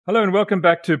Hello and welcome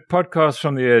back to Podcasts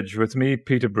from the Edge with me,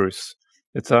 Peter Bruce.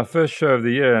 It's our first show of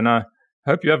the year, and I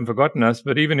hope you haven't forgotten us,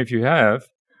 but even if you have,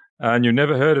 and you've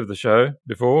never heard of the show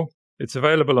before, it's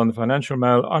available on the Financial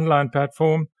Mail online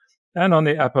platform and on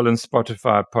the Apple and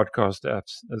Spotify podcast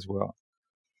apps as well.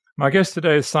 My guest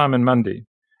today is Simon Mundy.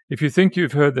 If you think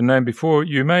you've heard the name before,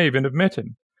 you may even have met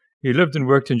him. He lived and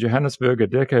worked in Johannesburg a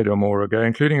decade or more ago,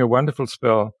 including a wonderful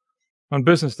spell on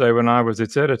Business Day when I was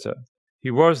its editor. He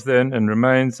was then and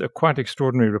remains a quite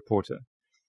extraordinary reporter.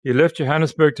 He left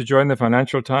Johannesburg to join the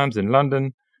Financial Times in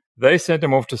London. They sent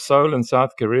him off to Seoul in South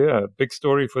Korea, a big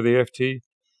story for the FT,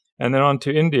 and then on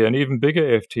to India, an even bigger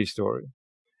FT story.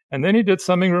 And then he did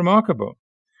something remarkable.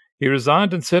 He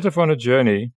resigned and set off on a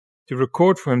journey to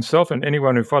record for himself and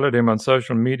anyone who followed him on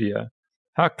social media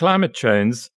how climate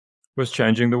change was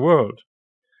changing the world.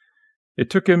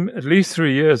 It took him at least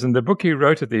 3 years, and the book he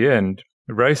wrote at the end,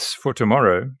 Race for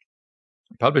Tomorrow,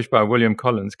 published by William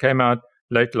Collins, came out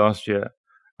late last year.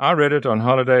 I read it on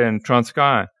holiday in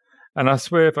Transkei, and I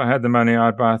swear if I had the money,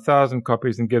 I'd buy 1,000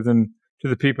 copies and give them to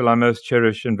the people I most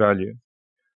cherish and value.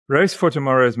 Race for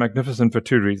Tomorrow is magnificent for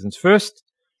two reasons. First,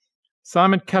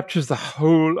 Simon captures the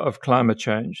whole of climate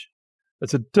change.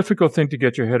 It's a difficult thing to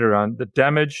get your head around, the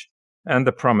damage and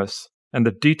the promise and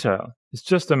the detail. It's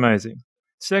just amazing.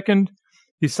 Second,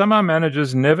 he somehow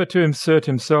manages never to insert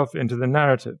himself into the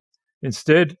narrative.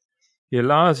 Instead, he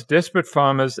allows desperate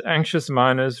farmers, anxious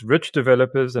miners, rich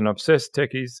developers, and obsessed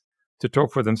techies to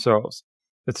talk for themselves.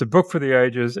 It's a book for the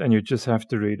ages, and you just have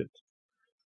to read it.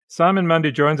 Simon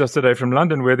Mundy joins us today from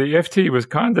London, where the FT was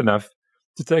kind enough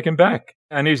to take him back,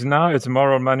 and he's now its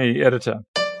Moral Money editor.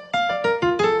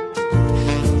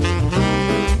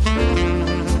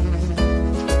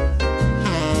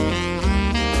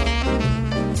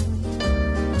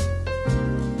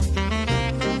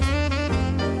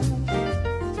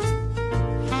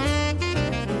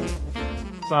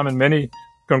 Simon, many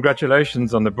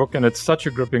congratulations on the book, and it's such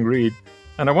a gripping read.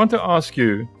 And I want to ask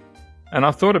you, and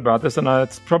I've thought about this, and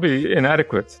it's probably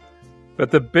inadequate,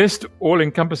 but the best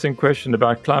all-encompassing question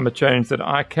about climate change that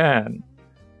I can,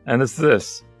 and it's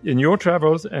this: in your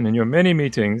travels and in your many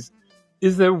meetings,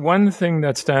 is there one thing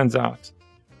that stands out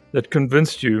that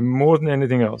convinced you more than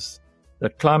anything else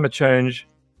that climate change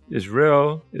is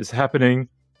real, is happening,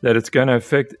 that it's going to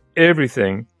affect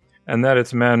everything, and that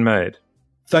it's man-made?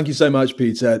 Thank you so much,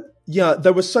 Peter. Yeah,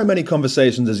 there were so many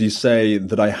conversations, as you say,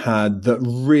 that I had that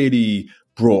really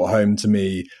brought home to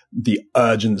me the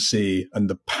urgency and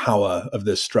the power of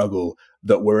this struggle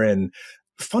that we're in.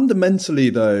 Fundamentally,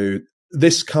 though,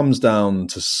 this comes down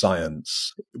to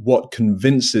science. What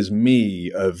convinces me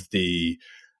of the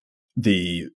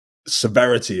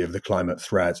severity of the climate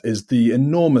threat is the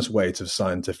enormous weight of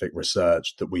scientific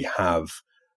research that we have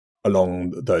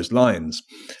along those lines.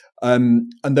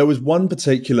 And there was one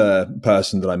particular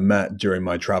person that I met during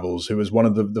my travels who was one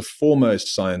of the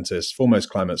foremost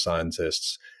climate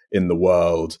scientists in the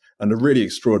world, and a really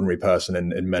extraordinary person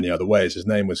in many other ways. His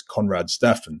name was Conrad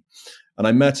Steffen. And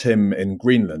I met him in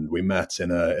Greenland. We met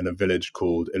in a village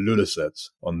called Ilulissat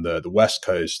on the west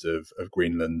coast of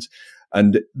Greenland.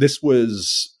 And this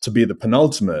was to be the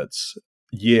penultimate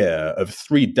year of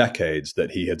 3 decades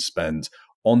that he had spent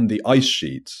on the ice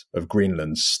sheet of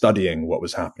Greenland, studying what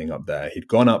was happening up there. He'd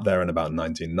gone up there in about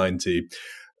 1990.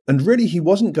 And really, he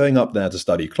wasn't going up there to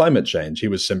study climate change. He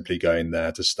was simply going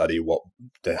there to study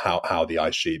how the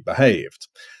ice sheet behaved.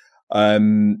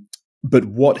 But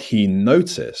what he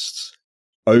noticed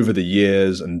over the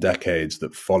years and decades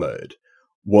that followed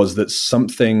was that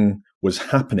something was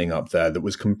happening up there that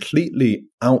was completely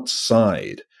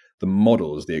outside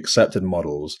the accepted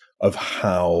models of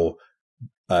how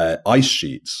ice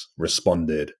sheets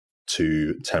responded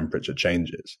to temperature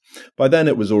changes. By then,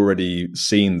 it was already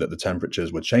seen that the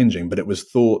temperatures were changing, but it was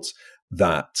thought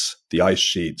that the ice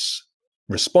sheets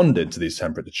responded to these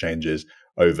temperature changes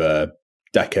over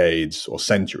decades or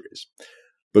centuries.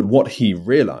 But what he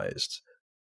realized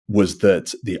was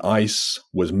that the ice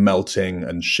was melting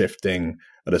and shifting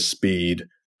at a speed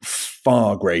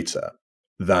far greater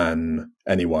than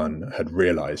anyone had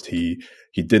realized. He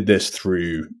did this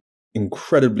through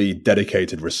incredibly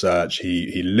dedicated research.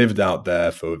 He lived out there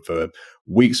for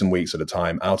weeks and weeks at a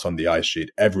time, out on the ice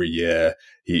sheet every year.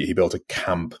 He built a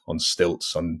camp on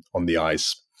stilts on the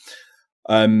ice.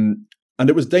 And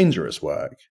it was dangerous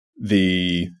work.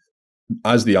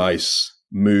 As the ice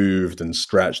moved and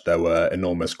stretched, there were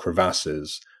enormous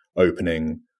crevasses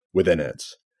opening within it.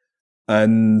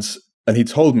 And he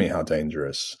told me how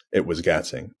dangerous it was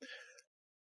getting.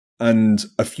 And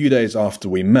a few days after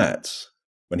we met,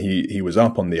 when he was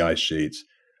up on the ice sheet,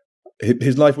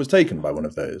 his life was taken by one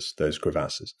of those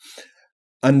crevasses.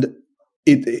 And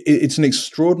it's an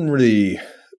extraordinarily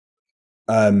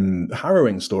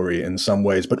harrowing story in some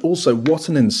ways, but also what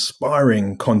an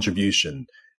inspiring contribution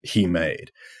he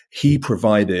made. He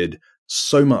provided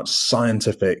so much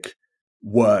scientific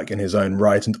work in his own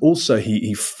right, and also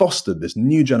he fostered this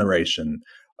new generation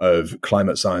of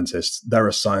climate scientists. There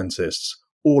are scientists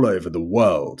all over the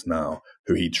world now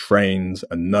who he trained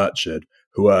and nurtured,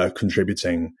 who are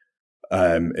contributing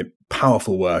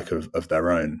powerful work of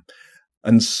their own.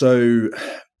 And so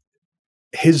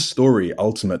his story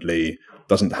ultimately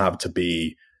doesn't have to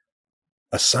be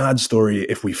a sad story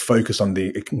if we focus on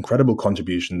the incredible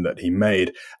contribution that he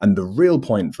made. And the real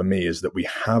point for me is that we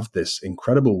have this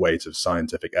incredible weight of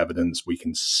scientific evidence. We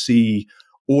can see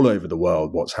all over the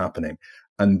world what's happening.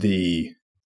 And the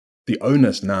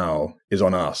onus now is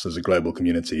on us as a global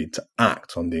community to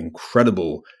act on the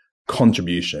incredible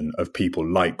contribution of people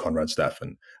like Conrad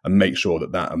Steffen and make sure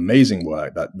that that amazing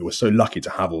work, that we're so lucky to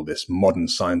have all this modern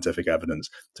scientific evidence,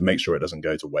 to make sure it doesn't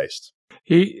go to waste.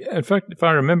 He, in fact, if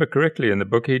I remember correctly in the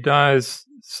book, he dies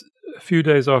a few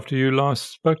days after you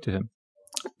last spoke to him.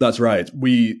 That's right.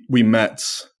 We met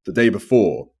the day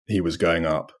before he was going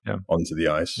up onto the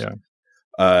ice. Yeah.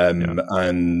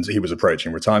 And he was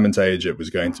approaching retirement age. It was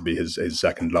going to be his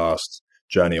second last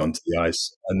journey onto the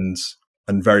ice.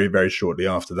 And very, very shortly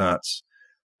after that,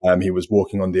 he was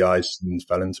walking on the ice and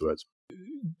fell into it.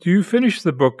 Do you finish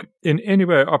the book in any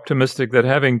way optimistic that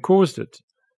having caused it,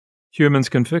 humans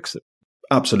can fix it?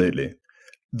 Absolutely.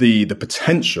 The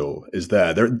potential is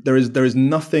there. There is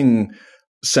nothing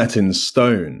set in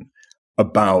stone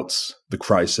about the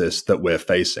crisis that we're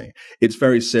facing. It's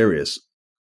very serious.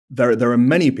 There are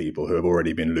many people who have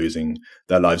already been losing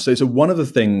their lives. So one of the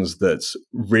things that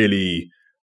really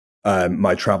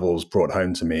my travels brought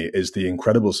home to me is the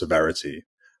incredible severity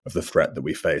of the threat that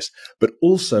we face. But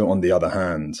also, on the other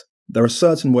hand, there are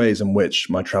certain ways in which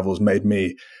my travels made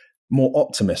me more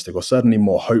optimistic, or certainly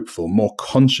more hopeful, more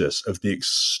conscious of the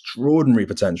extraordinary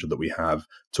potential that we have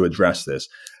to address this.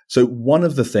 So one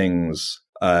of the things,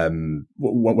 one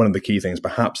of the key things,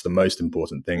 perhaps the most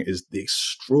important thing, is the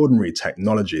extraordinary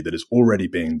technology that is already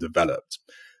being developed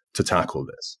to tackle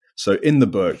this. So in the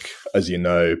book, as you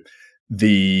know,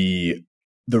 the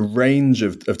range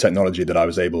of technology that I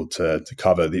was able to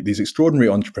cover, these extraordinary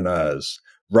entrepreneurs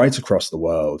right across the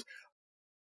world,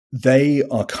 they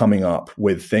are coming up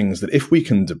with things that if we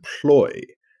can deploy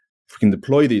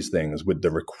these things with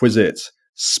the requisite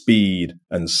speed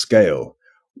and scale,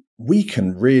 we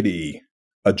can really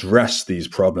address these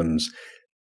problems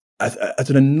at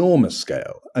an enormous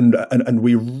scale. And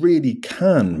we really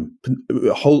can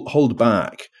hold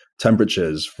back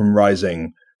temperatures from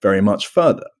rising very much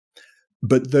further.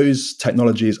 But those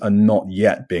technologies are not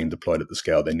yet being deployed at the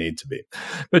scale they need to be.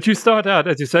 But you start out,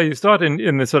 as you say, you start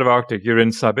in the sort of Arctic. You're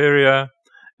in Siberia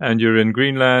and you're in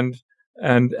Greenland.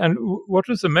 And what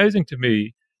was amazing to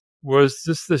me was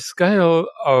just the scale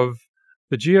of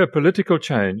the geopolitical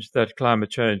change that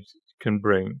climate change can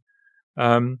bring.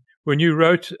 When you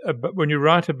write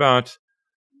about,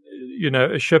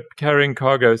 a ship carrying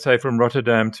cargo, say from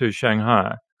Rotterdam to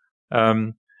Shanghai,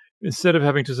 instead of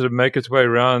having to sort of make its way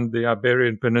around the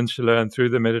Iberian Peninsula and through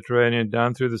the Mediterranean,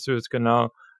 down through the Suez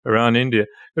Canal, around India,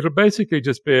 it'll basically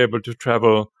just be able to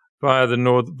travel via the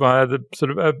north, via the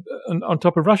sort of on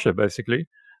top of Russia, basically,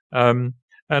 and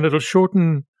it'll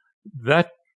shorten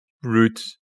that route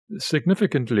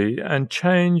significantly and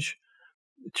change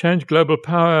global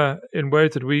power in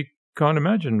ways that we can't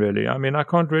imagine, really. I mean, I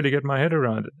can't really get my head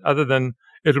around it, other than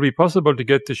it'll be possible to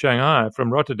get to Shanghai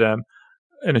from Rotterdam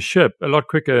in a ship a lot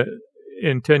quicker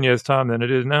in 10 years' time than it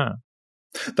is now.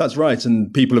 That's right.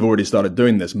 And people have already started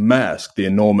doing this. Maersk, the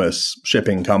enormous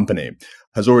shipping company,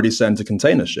 has already sent a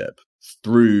container ship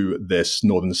through this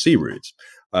Northern Sea route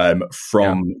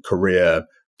from Korea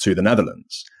to the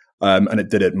Netherlands. And it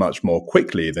did it much more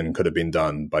quickly than could have been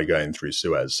done by going through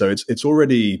Suez. So it's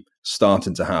already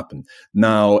started to happen.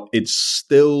 Now, it's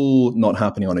still not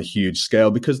happening on a huge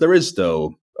scale because there is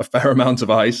still a fair amount of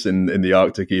ice in the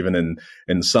Arctic, even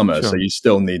in summer. Sure. So you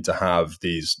still need to have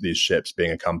these ships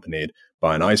being accompanied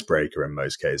by an icebreaker in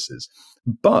most cases.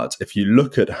 But if you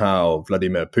look at how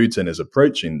Vladimir Putin is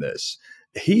approaching this,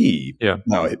 he's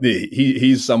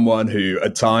someone who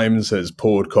at times has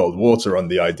poured cold water on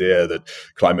the idea that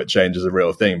climate change is a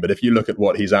real thing. But if you look at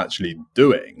what he's actually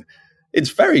doing, it's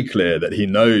very clear that he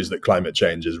knows that climate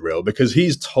change is real, because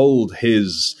he's told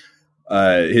his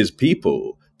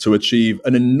people to achieve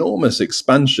an enormous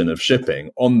expansion of shipping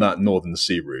on that northern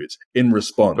sea route in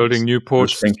response building new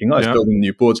ports, to shrinking ice, building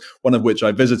new ports, one of which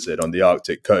I visited on the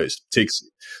Arctic coast, Tiksi.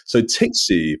 So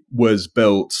Tiksi was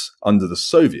built under the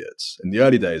Soviets in the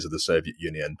early days of the Soviet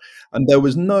Union, and there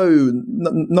was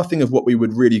nothing of what we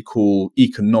would really call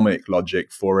economic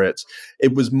logic for it.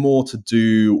 It was more to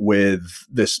do with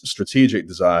this strategic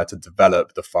desire to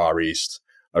develop the Far East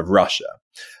of Russia.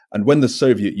 And when the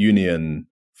Soviet Union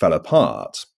fell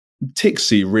apart,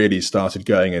 Tiksi really started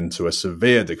going into a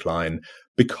severe decline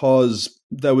because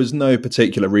there was no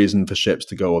particular reason for ships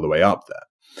to go all the way up there.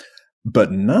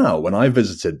 But now, when I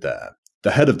visited there,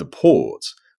 the head of the port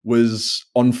was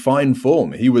on fine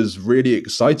form. He was really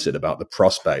excited about the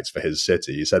prospects for his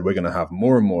city. He said, we're going to have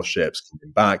more and more ships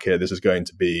coming back here. This is going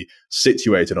to be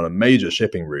situated on a major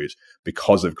shipping route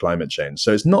because of climate change.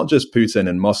 So it's not just Putin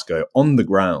in Moscow. On the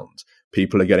ground,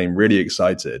 people are getting really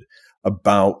excited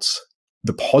about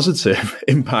the positive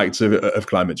impacts of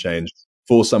climate change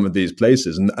for some of these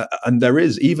places. And there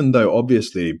is, even though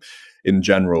obviously in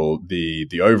general, the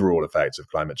overall effects of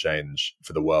climate change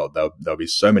for the world, there'll be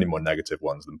so many more negative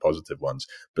ones than positive ones.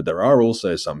 But there are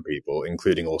also some people,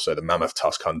 including also the mammoth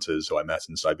tusk hunters who I met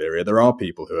in Siberia, there are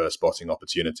people who are spotting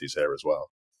opportunities here as well.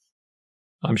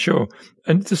 I'm sure.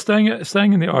 And just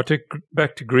staying in the Arctic,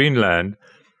 back to Greenland,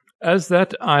 as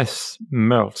that ice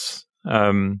melts,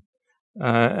 and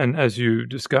as you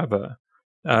discover,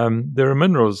 there are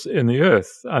minerals in the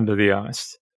earth under the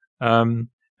ice,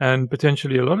 and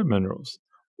potentially a lot of minerals.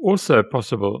 Also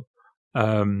possible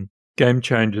game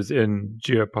changers in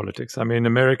geopolitics. I mean,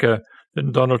 America,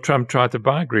 Donald Trump tried to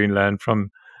buy Greenland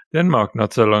from Denmark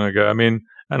not so long ago. I mean,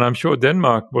 and I'm sure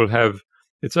Denmark will have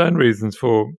its own reasons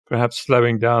for perhaps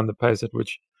slowing down the pace at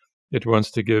which it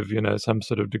wants to give, some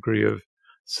sort of degree of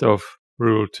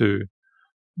self-rule to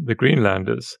the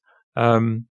Greenlanders.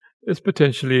 There's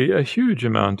potentially a huge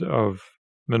amount of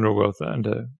mineral wealth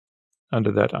under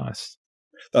that ice.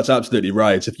 That's absolutely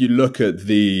right. If you look at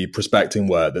the prospecting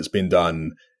work that's been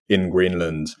done in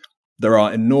Greenland, there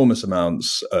are enormous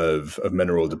amounts of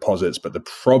mineral deposits, but the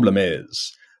problem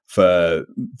is, for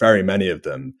very many of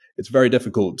them, it's very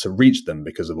difficult to reach them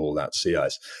because of all that sea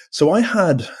ice. So I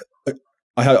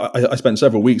spent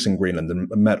several weeks in Greenland and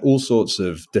met all sorts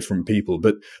of different people,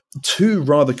 but two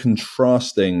rather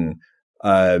contrasting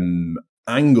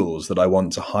angles that I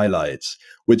want to highlight,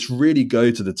 which really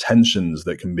go to the tensions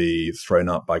that can be thrown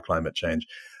up by climate change.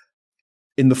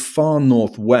 In the far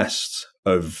northwest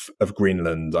of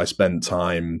Greenland, I spent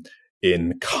time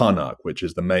in Qaanaaq, which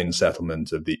is the main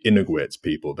settlement of the Inuit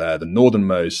people there, the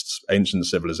northernmost ancient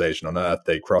civilization on Earth.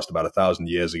 They crossed about 1,000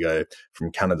 years ago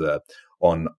from Canada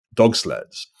on dog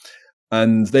sleds.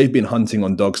 And they've been hunting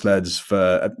on dog sleds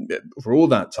for all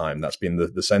that time. That's been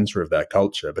the center of their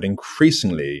culture. But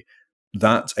increasingly,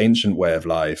 that ancient way of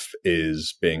life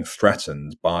is being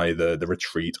threatened by the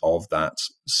retreat of that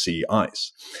sea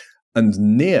ice. And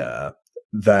near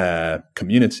their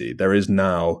community, there is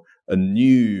now a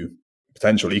new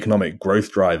potential economic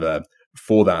growth driver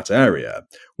for that area,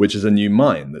 which is a new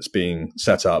mine that's being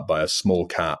set up by a small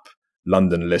cap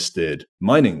London-listed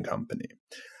mining company,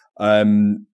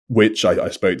 which I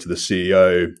spoke to the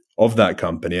CEO of that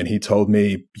company, and he told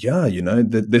me,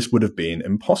 that this would have been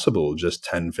impossible just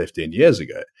 10, 15 years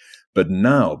ago. But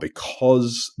now,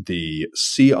 because the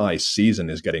sea ice season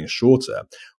is getting shorter,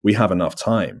 we have enough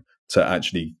time to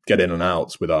actually get in and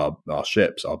out with our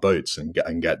ships, our boats, and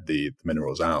get the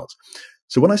minerals out.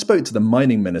 So when I spoke to the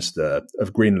mining minister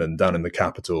of Greenland down in the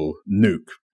capital, Nuuk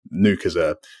is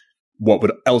what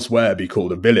would elsewhere be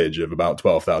called a village of about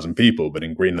 12,000 people, but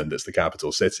in Greenland, it's the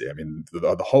capital city. I mean,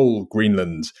 the whole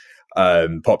Greenland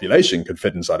population could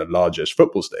fit inside a largish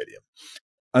football stadium.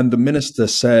 And the minister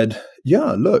said,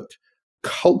 look,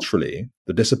 culturally,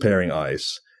 the disappearing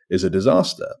ice is a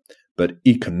disaster, but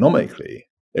economically,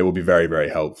 it will be very, very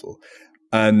helpful.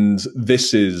 And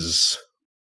this is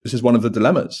one of the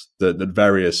dilemmas that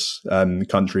various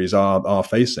countries are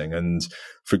facing. And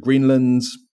for Greenland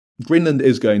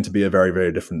is going to be a very,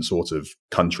 very different sort of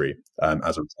country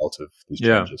as a result of these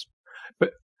changes.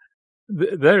 But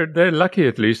they're lucky,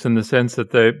 at least, in the sense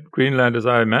that Greenland, as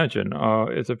I imagine,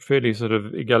 is a fairly sort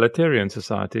of egalitarian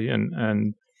society,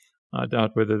 and I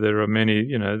doubt whether there are many.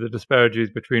 The disparities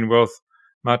between wealth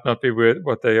might not be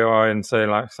what they are in, say,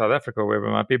 like South Africa, or wherever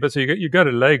it might be. But so you go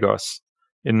to Lagos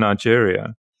in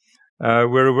Nigeria,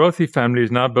 where a wealthy family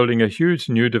is now building a huge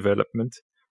new development.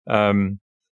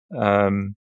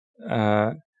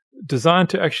 Designed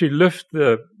to actually lift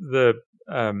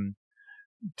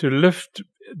lift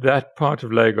that part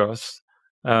of Lagos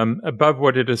above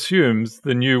what it assumes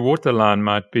the new water line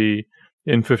might be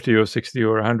in 50 or 60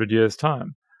 or 100 years'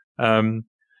 time.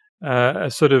 a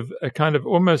sort of a kind of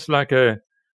almost like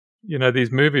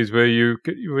these movies where you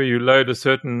load a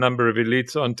certain number of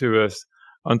elites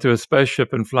onto a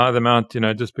spaceship and fly them out,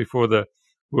 just before the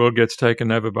world gets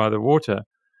taken over by the water.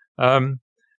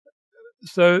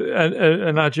 So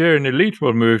a Nigerian elite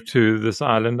will move to this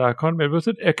island. I can't remember. Was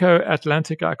it Echo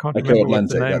Atlantic? I can't remember what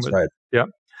the name was. That's right. Yeah.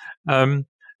 And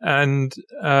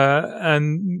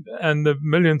the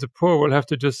millions of poor will have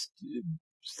to just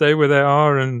stay where they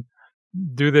are and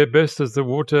do their best as the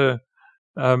water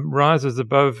rises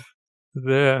above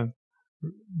their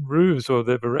roofs or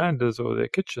their verandas or their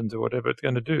kitchens or whatever it's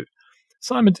going to do.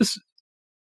 Simon,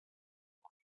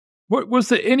 was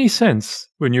there any sense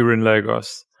when you were in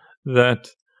Lagos that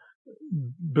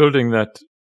building that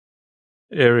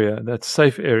area, that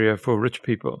safe area for rich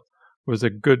people, was a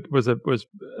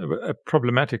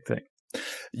problematic thing?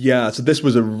 Yeah, so this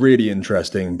was a really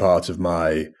interesting part of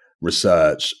my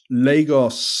research.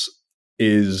 Lagos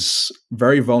is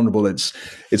very vulnerable.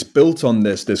 It's built on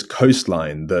this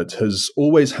coastline that has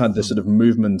always had this sort of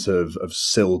movement of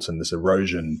silt and this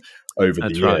erosion over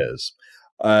the years.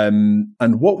 And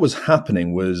what was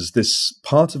happening was this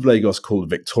part of Lagos called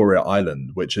Victoria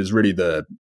Island, which is really the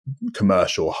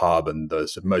commercial hub and the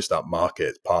sort of most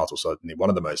upmarket part, or certainly one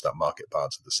of the most upmarket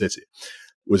parts of the city,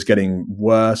 was getting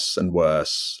worse and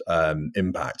worse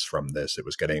impacts from this. It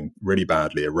was getting really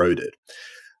badly eroded.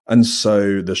 And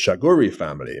so the Shaguri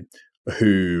family,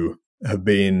 who have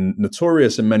been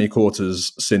notorious in many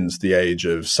quarters since the age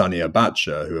of Sani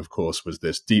Abacha, who, of course, was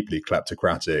this deeply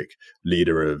kleptocratic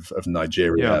leader of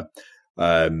Nigeria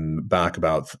back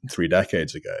about 3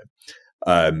 decades ago,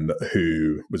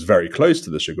 who was very close to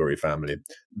the Shaguri family,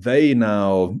 they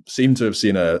now seem to have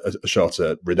seen a shot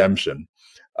at redemption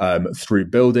through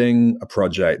building a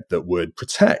project that would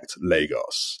protect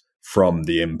Lagos from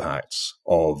the impacts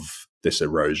of this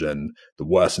erosion, the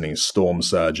worsening storm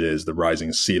surges, the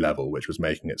rising sea level, which was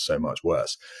making it so much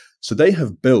worse. So they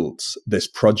have built this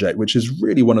project, which is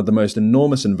really one of the most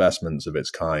enormous investments of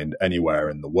its kind anywhere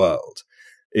in the world.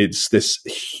 It's this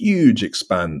huge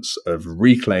expanse of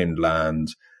reclaimed land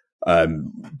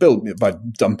built by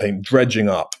dredging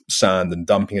up sand and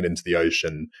dumping it into the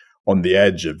ocean on the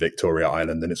edge of Victoria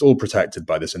Island. And it's all protected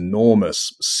by this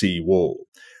enormous sea wall.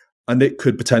 And it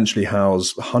could potentially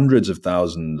house hundreds of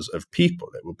thousands of people.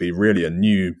 It would be really a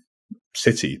new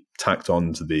city tacked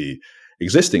on to the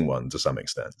existing one to some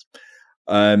extent.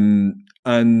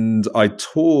 And I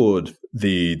toured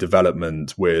the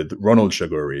development with Ronald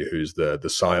Shaguri, who's the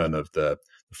scion of the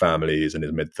family. He's in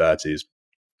his mid-30s.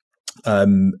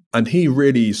 And he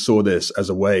really saw this as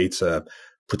a way to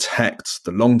protect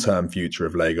the long-term future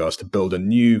of Lagos, to build a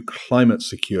new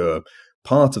climate-secure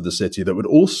part of the city that would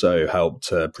also help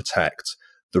to protect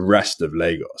the rest of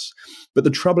Lagos. But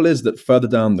the trouble is that further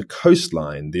down the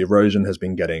coastline, the erosion has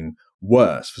been getting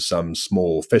worse for some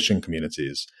small fishing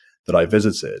communities that I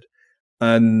visited.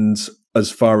 And as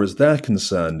far as they're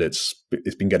concerned, it's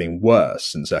been getting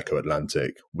worse since Echo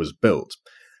Atlantic was built.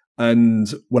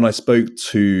 And when I spoke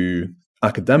to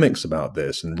academics about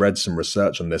this and read some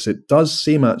research on this, it does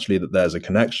seem actually that there's a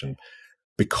connection,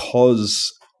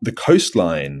 because the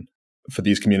coastline for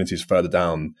these communities further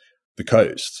down the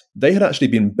coast, they had actually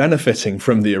been benefiting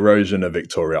from the erosion of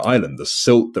Victoria Island. The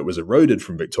silt that was eroded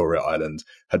from Victoria Island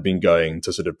had been going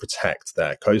to sort of protect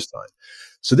their coastline.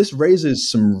 So this raises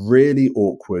some really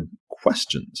awkward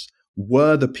questions.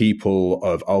 Were the people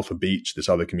of Alpha Beach, this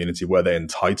other community, were they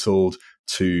entitled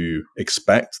to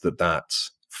expect that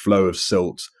flow of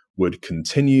silt would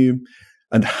continue?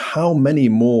 And how many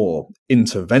more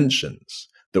interventions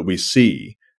that we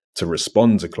see to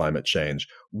respond to climate change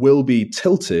will be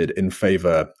tilted in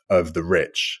favor of the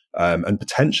rich, and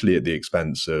potentially at the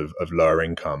expense of lower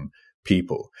income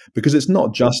people? Because it's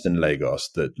not just in Lagos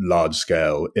that large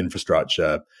scale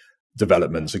infrastructure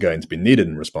developments are going to be needed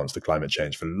in response to climate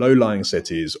change. For low-lying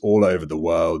cities all over the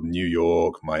world, New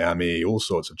York, Miami, all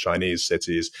sorts of Chinese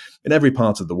cities, in every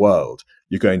part of the world,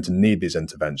 you're going to need these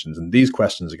interventions. And these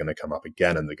questions are going to come up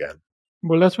again and again.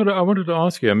 Well, that's what I wanted to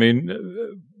ask you. I mean,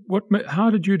 how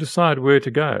did you decide where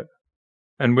to go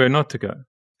and where not to go?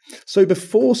 So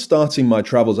before starting my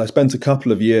travels, I spent a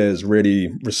couple of years really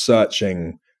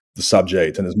researching the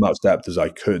subject in as much depth as I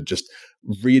could, just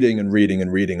reading and reading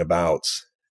and reading about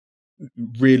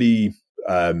really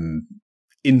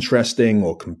interesting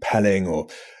or compelling or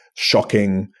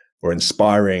shocking or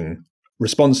inspiring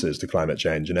responses to climate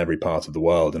change in every part of the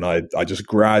world. And I just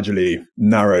gradually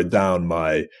narrowed down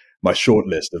my short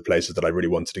list of places that I really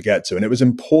wanted to get to. And it was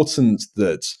important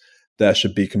that there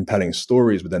should be compelling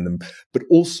stories within them. But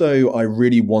also, I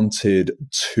really wanted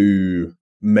to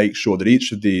make sure that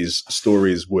each of these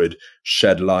stories would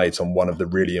shed light on one of the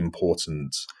really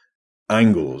important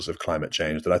angles of climate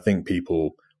change that I think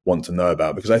people want to know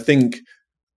about. Because I think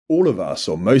all of us,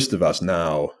 or most of us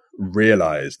now,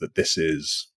 realize that this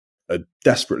is a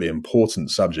desperately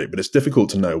important subject, but it's difficult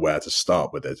to know where to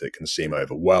start with it. It can seem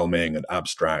overwhelming and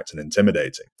abstract and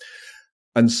intimidating.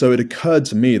 And so it occurred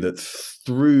to me that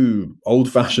through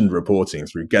old-fashioned reporting,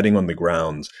 through getting on the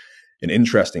ground in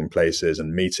interesting places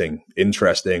and meeting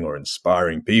interesting or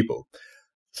inspiring people,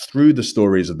 through the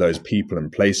stories of those people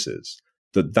and places,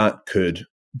 that could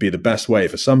be the best way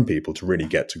for some people to really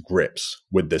get to grips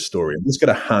with this story and just get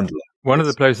a handle. One of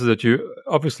the places that you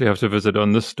obviously have to visit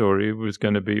on this story was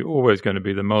always going to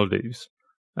be the Maldives,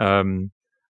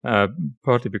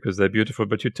 partly because they're beautiful.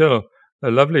 But you tell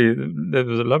there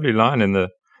was a lovely line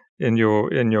in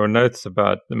your notes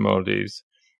about the Maldives.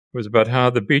 It was about how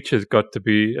the beaches got to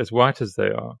be as white as they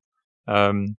are,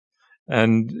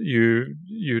 and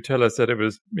you tell us that it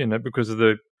was because of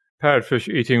the parrotfish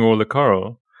eating all the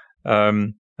coral,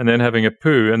 and then having a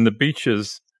poo, and the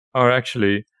beaches are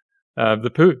actually the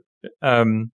poo.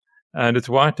 And it's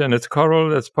white and it's coral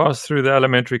that's passed through the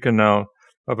alimentary canal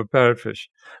of a parrotfish.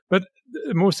 But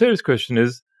a more serious question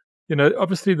is,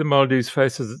 obviously the Maldives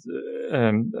faces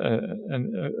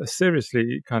a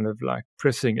seriously kind of like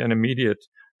pressing and immediate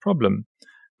problem.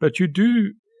 But you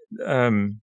do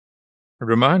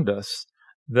remind us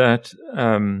that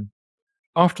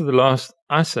after the last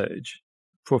ice age,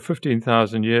 for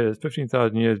 15,000 years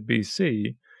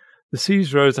BC, the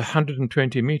seas rose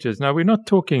 120 meters. Now, we're not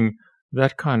talking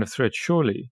that kind of threat,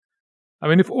 surely. I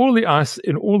mean, if all the ice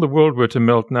in all the world were to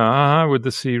melt now, how would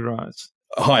the sea rise?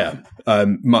 Higher,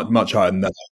 much higher than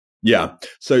that. Yeah.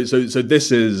 So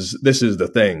this is the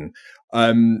thing.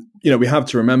 We have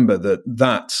to remember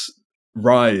that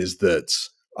rise that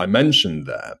I mentioned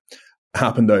there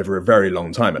happened over a very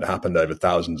long time. It happened over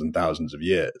thousands and thousands of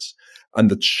years. And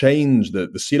the change, the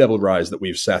sea level rise that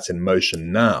we've set in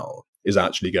motion now is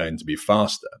actually going to be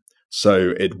faster.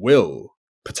 So it will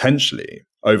potentially,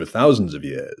 over thousands of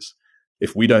years,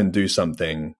 if we don't do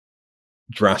something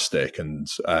drastic and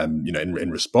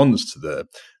in response to the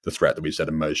threat that we've set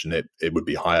in motion, it would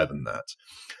be higher than that.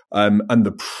 And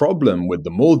the problem with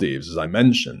the Maldives, as I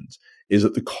mentioned, is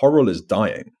that the coral is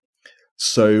dying.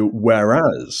 So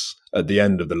whereas at the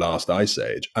end of the last ice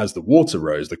age, as the water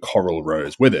rose, the coral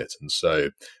rose with it, and so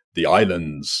the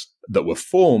islands that were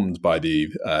formed by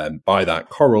that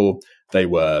coral, they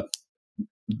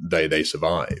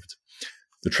survived.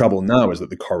 The trouble now is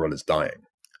that the coral is dying.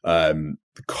 The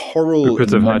coral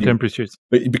because of high temperatures,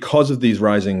 because of these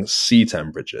rising sea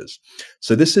temperatures.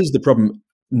 So this is the problem.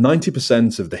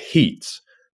 90% of the heat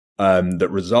that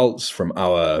results from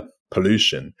our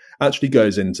pollution actually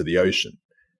goes into the ocean.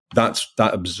 That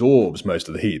absorbs most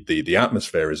of the heat. The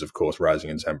atmosphere is, of course, rising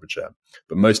in temperature,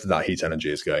 but most of that heat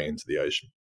energy is going into the ocean.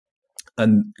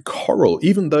 And coral,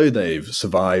 even though they've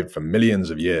survived for millions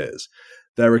of years,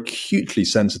 they're acutely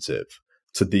sensitive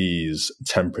to these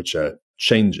temperature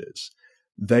changes.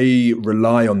 They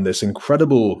rely on this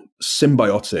incredible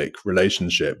symbiotic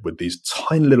relationship with these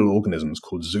tiny little organisms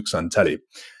called zooxanthellae.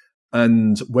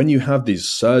 And when you have these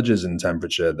surges in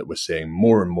temperature that we're seeing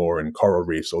more and more in coral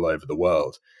reefs all over the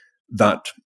world, that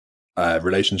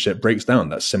relationship breaks down,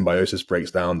 that symbiosis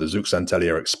breaks down, the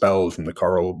zooxanthellae are expelled from the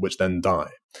coral, which then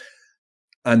die.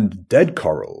 And dead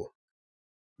coral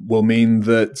will mean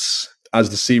that as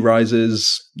the sea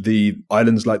rises, the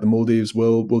islands like the Maldives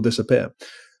will disappear.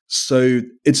 So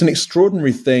it's an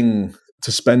extraordinary thing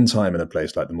to spend time in a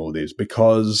place like the Maldives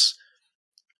because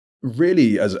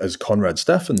really, as Conrad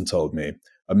Steffen told me,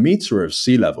 a meter of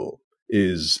sea level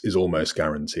is almost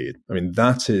guaranteed. I mean,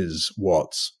 that is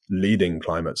what leading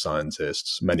climate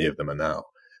scientists, many of them are now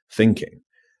thinking.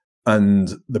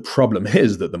 And the problem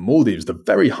is that the Maldives, the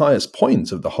very highest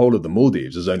point of the whole of the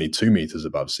Maldives, is only 2 meters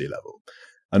above sea level.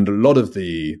 And a lot of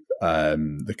the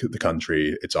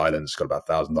country, its islands, it's got about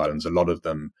 1,000 islands. A lot of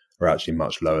them are actually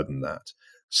much lower than that.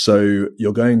 So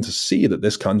you're going to see that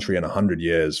this country in 100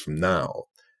 years from now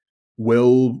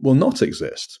will not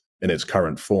exist in its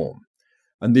current form.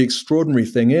 And the extraordinary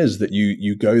thing is that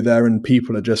you go there and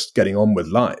people are just getting on with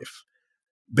life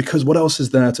because what else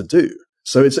is there to do?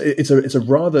 So it's a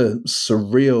rather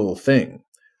surreal thing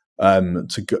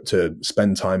to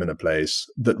spend time in a place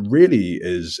that really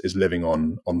is living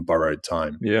on borrowed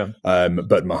time. Yeah.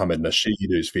 But Mohammed Nasheed,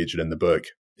 who's featured in the book,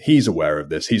 he's aware of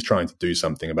this. He's trying to do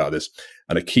something about this,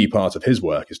 and a key part of his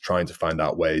work is trying to find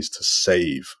out ways to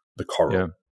save the coral. Yeah.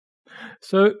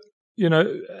 So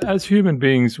as human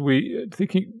beings, we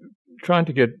trying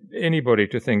to get anybody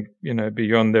to think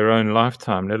beyond their own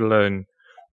lifetime, let alone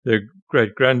their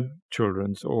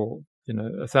great-grandchildren's, or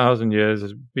 1,000 years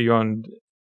is beyond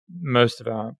most of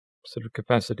our sort of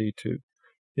capacity to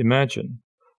imagine.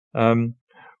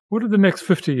 What do the next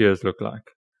 50 years look like?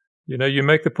 You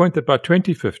make the point that by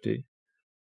 2050,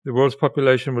 the world's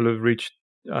population will have reached,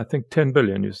 I think, 10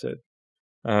 billion, you said.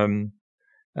 And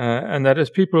that as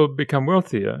people become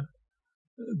wealthier,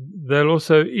 they'll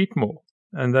also eat more,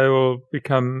 and they'll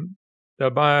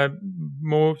buy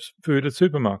more food at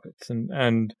supermarkets,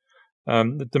 and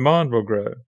the demand will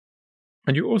grow.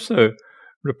 And you also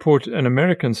report an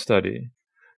American study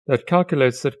that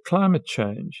calculates that climate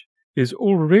change is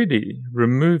already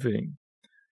removing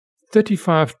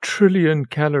 35 trillion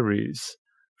calories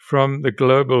from the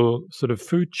global sort of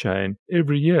food chain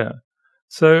every year.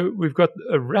 So we've got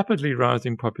a rapidly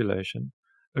rising population,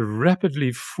 a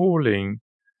rapidly falling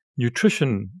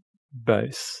nutrition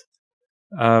base.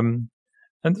 And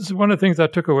this is one of the things I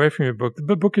took away from your book.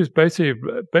 The book is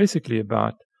basically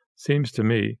about, seems to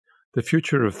me, the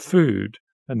future of food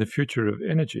and the future of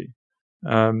energy.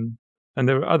 And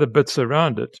there are other bits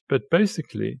around it, but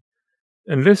basically,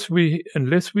 unless we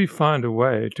find a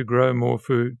way to grow more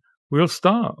food, we'll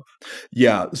starve.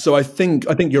 Yeah, so I think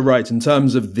you're right in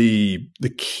terms of the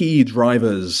key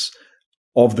drivers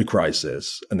of the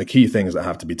crisis and the key things that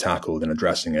have to be tackled in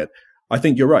addressing it. I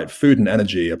think you're right. Food and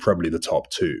energy are probably the top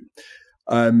two.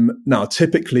 Now,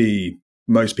 typically,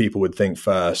 most people would think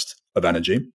first of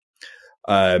energy.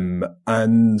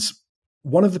 And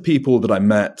one of the people that I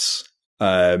met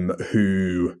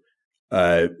who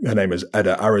her name is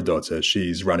Edda Aradottir.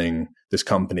 She's running this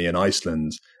company in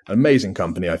Iceland, an amazing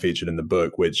company I featured in the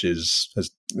book, which is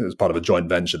as part of a joint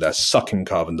venture. They're sucking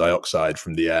carbon dioxide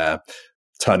from the air,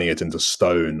 turning it into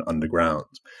stone underground.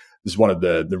 This is one of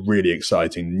the really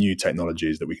exciting new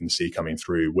technologies that we can see coming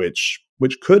through, which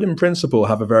could, in principle,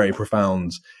 have a very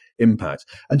profound impact.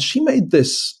 And she made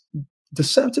this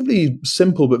deceptively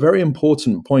simple but very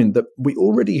important point that we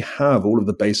already have all of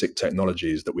the basic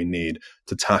technologies that we need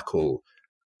to tackle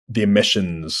the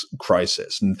emissions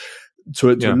crisis. And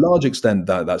to a large extent,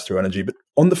 that's through energy. But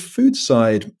on the food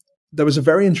side, there was a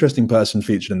very interesting person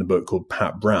featured in the book called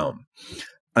Pat Brown.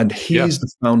 And he's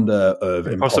the founder of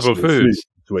Impossible Foods,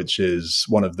 which is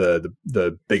one of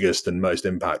the biggest and most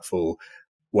impactful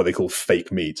what they call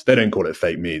fake meat. They don't call it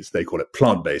fake meat. They call it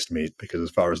plant-based meat because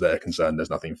as far as they're concerned, there's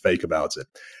nothing fake about it.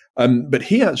 But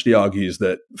he actually argues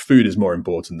that food is more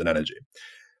important than energy.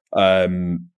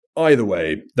 Either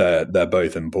way, they're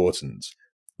both important.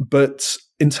 But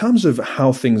in terms of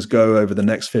how things go over the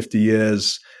next 50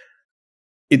 years,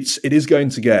 it is going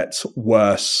to get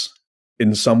worse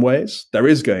in some ways. There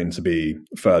is going to be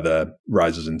further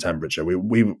rises in temperature.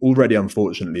 We've already,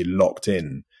 unfortunately, locked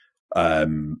in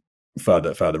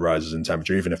further rises in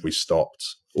temperature, even if we stopped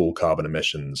all carbon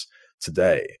emissions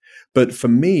today. But for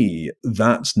me,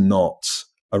 that's not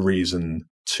a reason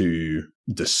to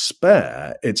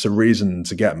despair. It's a reason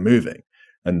to get moving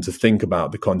and to think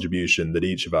about the contribution that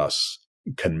each of us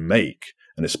can make.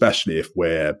 And especially if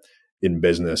we're in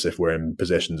business, if we're in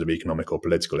positions of economic or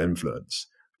political influence,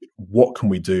 what can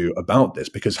we do about this?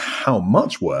 Because how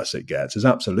much worse it gets is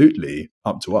absolutely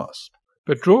up to us.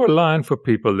 But draw a line for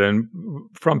people then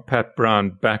from Pat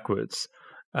Brown backwards.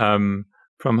 From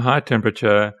high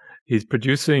temperature, he's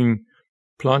producing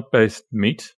plant-based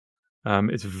meat.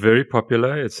 It's very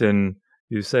popular. It's in,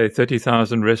 you say,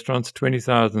 30,000 restaurants,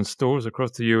 20,000 stores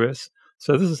across the US.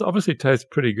 So this is obviously tastes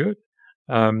pretty good.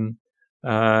 And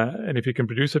if you can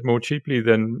produce it more cheaply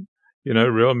than,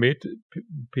 real meat,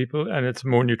 people, and it's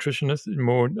more nutritious,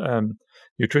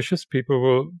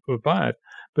 people will buy it.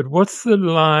 But what's the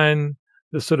line,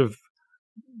 the sort of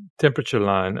temperature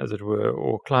line, as it were,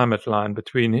 or climate line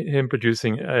between him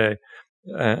producing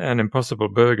an impossible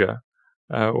burger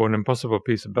or an impossible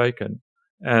piece of bacon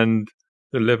and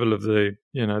the level of the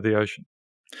ocean?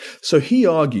 So he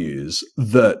argues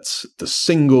that the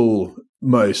single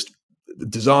most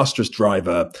disastrous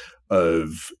driver of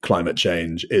climate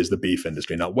change is the beef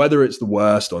industry. Now, whether it's the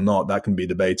worst or not, that can be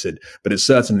debated, but it's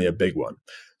certainly a big one.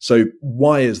 So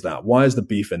why is that? Why is the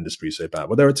beef industry so bad?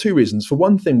 Well, there are two reasons. For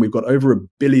one thing, we've got over 1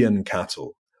 billion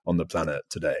cattle on the planet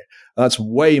today. That's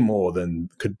way more than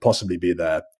could possibly be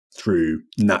there through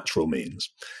natural means.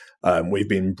 We've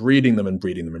been breeding them and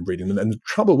breeding them and breeding them. And the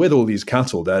trouble with all these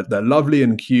cattle, they're lovely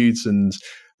and cute and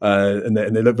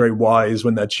they look very wise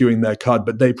when they're chewing their cud,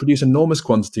 but they produce enormous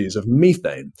quantities of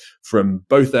methane from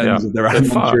both ends of their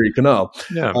alimentary canal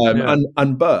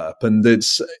and burp. And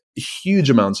it's huge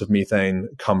amounts of methane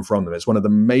come from them. It's one of the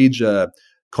major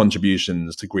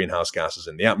contributions to greenhouse gases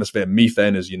in the atmosphere.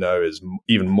 Methane, as you know, is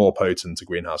even more potent to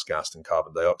greenhouse gas than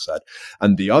carbon dioxide.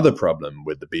 And the other problem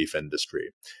with the beef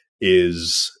industry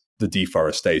is the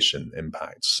deforestation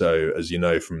impact. So, as you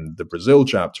know from the Brazil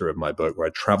chapter of my book, where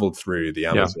I traveled through the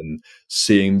Amazon,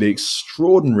 seeing the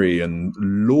extraordinary and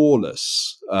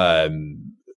lawless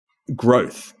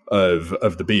growth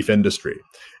of the beef industry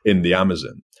in the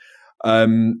Amazon.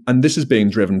 And this is being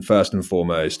driven first and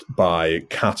foremost by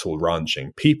cattle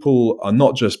ranching. People are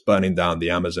not just burning down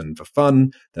the Amazon for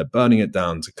fun, they're burning it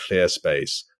down to clear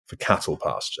space for cattle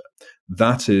pasture.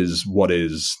 That is what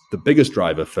is the biggest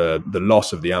driver for the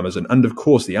loss of the Amazon. And of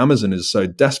course, the Amazon is so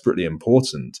desperately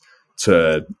important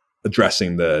to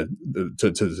addressing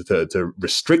to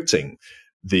restricting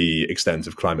the extent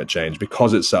of climate change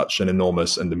because it's such an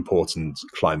enormous and important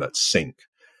climate sink.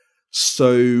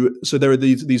 So there are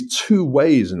these two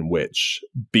ways in which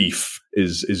beef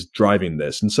is driving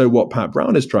this. And so what Pat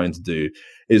Brown is trying to do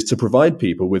is to provide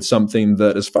people with something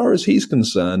that, as far as he's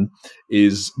concerned,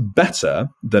 is better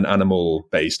than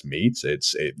animal-based meat.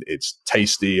 It's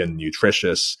tasty and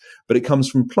nutritious, but it comes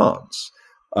from plants.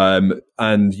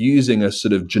 And using a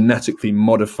sort of genetically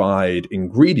modified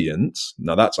ingredient.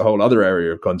 Now, that's a whole other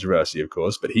area of controversy, of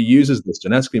course, but he uses this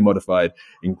genetically modified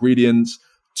ingredient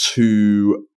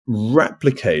to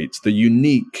replicate the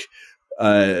unique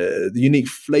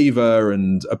flavor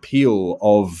and appeal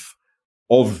of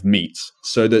meat,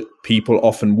 so that people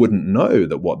often wouldn't know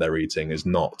that what they're eating is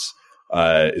not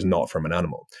from an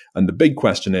animal. And the big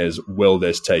question is, will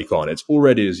this take on? It's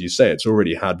already, as you say, it's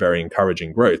already had very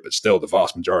encouraging growth, but still the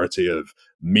vast majority of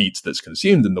meat that's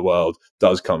consumed in the world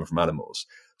does come from animals.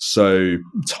 So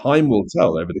time will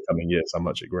tell over the coming years how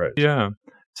much it grows. Yeah.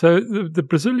 So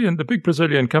the big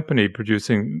Brazilian company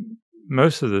producing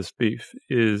most of this beef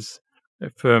is a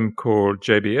firm called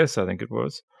JBS, I think it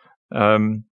was.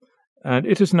 And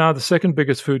it is now the second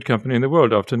biggest food company in the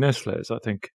world after Nestlé's, I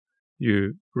think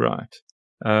you're right.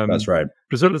 That's right.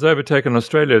 Brazil has overtaken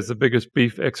Australia as the biggest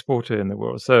beef exporter in the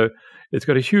world. So it's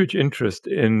got a huge interest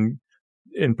in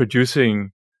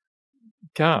producing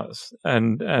cows,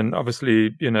 and obviously,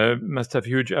 must have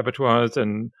huge abattoirs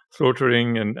and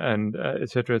slaughtering and et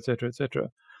cetera, et cetera, et cetera.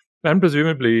 And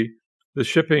presumably the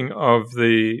shipping of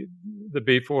the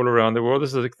beef all around the world.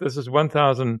 This is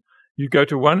 1,000. You go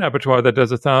to one abattoir that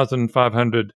does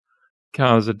 1,500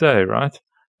 cows a day, right?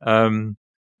 I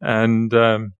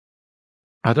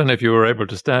don't know if you were able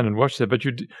to stand and watch that, but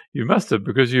you must have,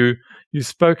 because you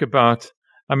spoke about.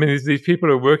 I mean, these people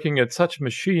are working at such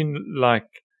machine-like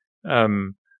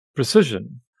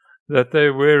precision that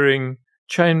they're wearing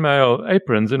chainmail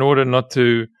aprons in order not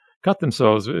to cut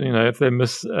themselves, if they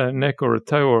miss a neck or a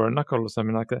toe or a knuckle or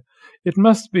something like that. It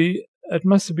must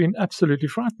have been absolutely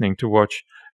frightening to watch,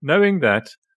 knowing that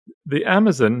the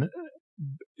Amazon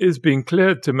is being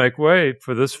cleared to make way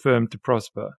for this firm to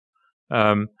prosper,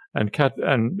 and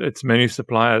its many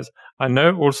suppliers. I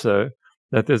know also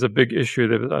that there's a big issue.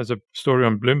 There was a story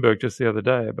on Bloomberg just the other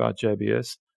day about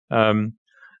JBS,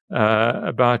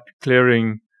 about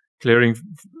clearing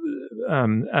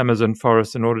Amazon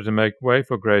forest in order to make way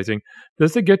for grazing.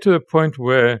 Does it get to a point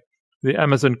where the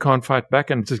Amazon can't fight back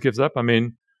and just gives up? I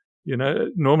mean,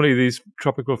 normally these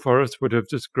tropical forests would have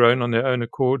just grown on their own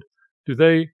accord. Do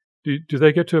they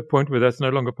get to a point where that's no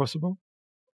longer possible?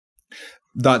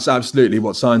 That's absolutely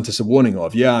what scientists are warning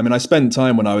of. Yeah, I mean, I spent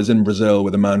time when I was in Brazil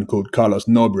with a man called Carlos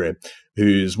Nobre,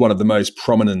 who's one of the most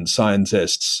prominent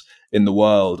scientists in the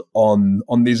world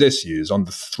on these issues, on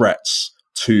the threats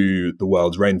to the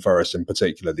world's rainforest, in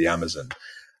particular the Amazon.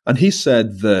 And he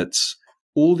said that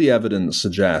all the evidence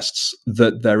suggests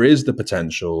that there is the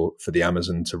potential for the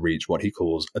Amazon to reach what he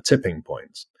calls a tipping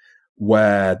point,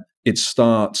 where it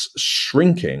starts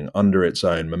shrinking under its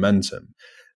own momentum.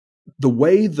 The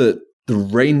way that the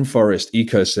rainforest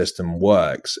ecosystem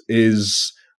works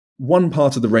is one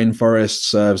part of the rainforest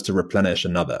serves to replenish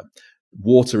another.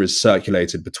 Water is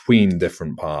circulated between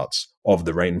different parts of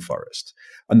the rainforest.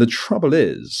 And the trouble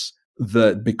is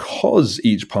that because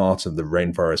each part of the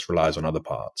rainforest relies on other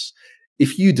parts,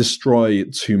 if you destroy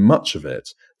too much of it,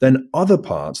 then other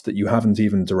parts that you haven't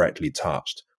even directly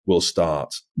touched will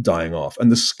start dying off.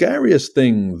 And the scariest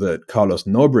thing that Carlos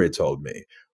Nobre told me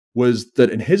was that,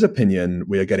 in his opinion,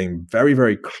 we are getting very,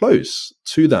 very close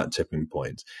to that tipping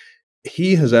point.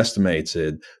 He has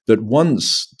estimated that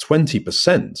once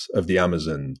 20% of the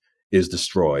Amazon is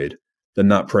destroyed, then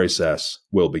that process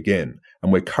will begin.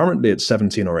 And we're currently at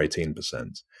 17 or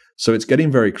 18%. So it's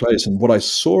getting very close. And what I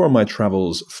saw on my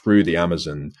travels through the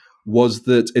Amazon was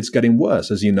that it's getting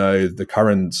worse. As you know, the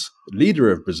current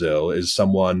leader of Brazil is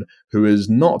someone who is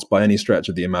not by any stretch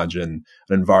of the imagination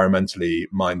an environmentally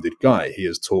minded guy. He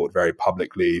has talked very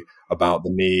publicly about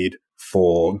the need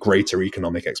for greater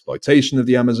economic exploitation of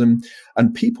the Amazon.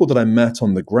 And people that I met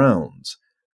on the ground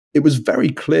it was very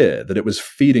clear that it was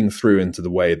feeding through into the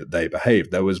way that they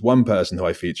behaved. There was one person who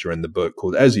I feature in the book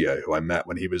called Ezio, who I met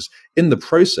when he was in the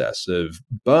process of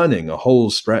burning a whole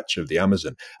stretch of the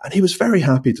Amazon. And he was very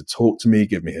happy to talk to me,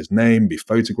 give me his name, be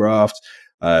photographed,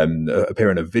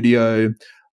 appear in a video,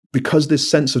 because this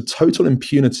sense of total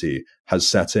impunity has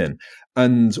set in.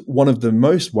 And one of the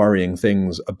most worrying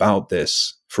things about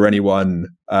this for anyone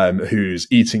who's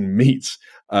eating meat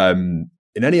in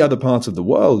any other part of the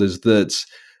world is that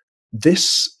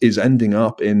this is ending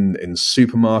up in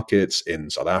supermarkets in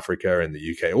South Africa, in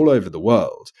the UK, all over the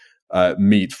world,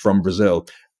 meat from Brazil.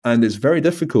 And it's very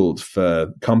difficult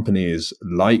for companies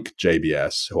like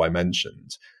JBS, who I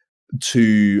mentioned,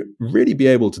 to really be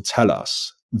able to tell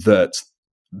us that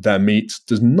their meat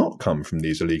does not come from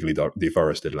these illegally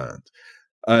deforested land.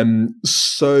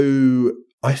 So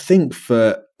I think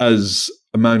as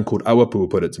a man called Awapu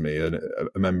put it to me,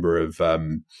 a member of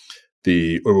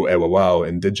the Uru Ewawao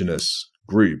indigenous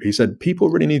group, he said people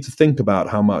really need to think about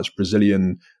how much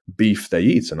Brazilian beef they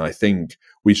eat. And I think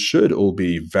we should all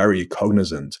be very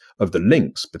cognizant of the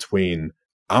links between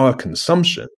our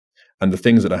consumption and the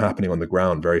things that are happening on the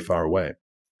ground very far away.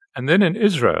 And then in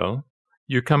Israel,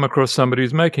 you come across somebody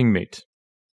who's making meat,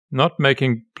 not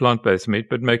making plant-based meat,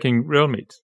 but making real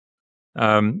meat.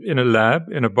 In a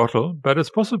lab, in a bottle, but it's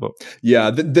possible.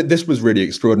 Yeah, this was really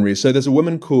extraordinary. So there's a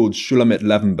woman called Shulamit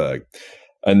Levenberg,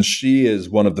 and she is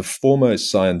one of the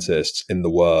foremost scientists in the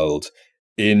world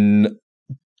in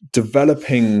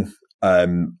developing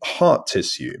heart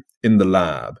tissue in the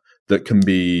lab that can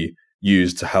be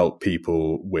used to help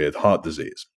people with heart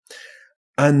disease.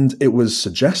 And it was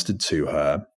suggested to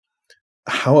her,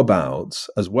 how about,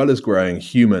 as well as growing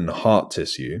human heart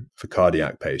tissue for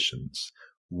cardiac patients,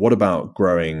 what about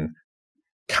growing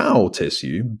cow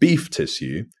tissue, beef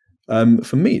tissue,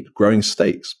 for meat, growing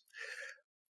steaks?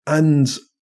 And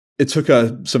it took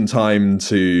her some time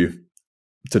to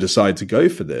decide to go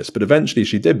for this, but eventually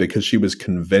she did, because she was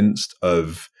convinced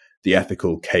of the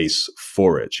ethical case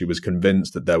for it. She was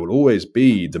convinced that there will always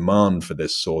be demand for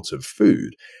this sort of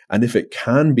food. And if it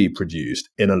can be produced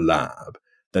in a lab,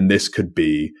 then this could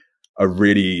be a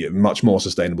really much more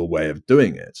sustainable way of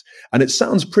doing it. And it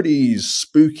sounds pretty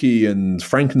spooky and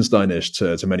Frankensteinish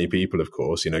to many people, of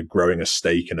course, growing a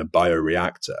steak in a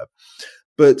bioreactor.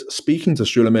 But speaking to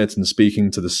Shulamit and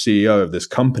speaking to the CEO of this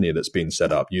company that's been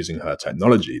set up using her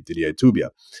technology, Didier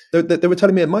Toubia, they were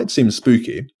telling me it might seem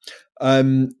spooky.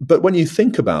 But when you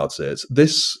think about it,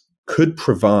 this could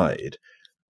provide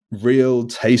real,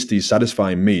 tasty,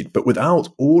 satisfying meat, but without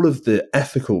all of the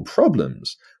ethical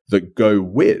problems that go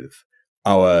with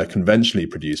our conventionally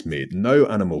produced meat. No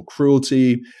animal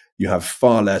cruelty. You have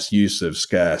far less use of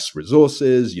scarce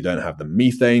resources. You don't have the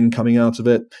methane coming out of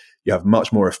it. You have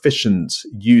much more efficient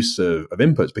use of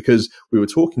inputs, because we were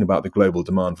talking about the global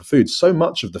demand for food. So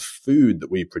much of the food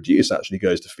that we produce actually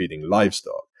goes to feeding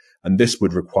livestock. And this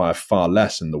would require far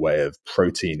less in the way of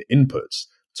protein inputs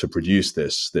to produce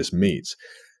this meat.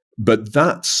 But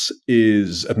that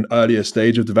is at an earlier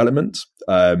stage of development,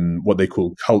 what they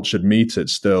call cultured meat.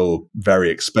 It's still very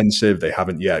expensive. They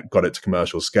haven't yet got it to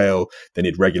commercial scale. They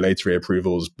need regulatory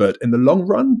approvals. But in the long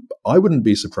run, I wouldn't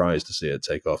be surprised to see it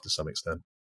take off to some extent.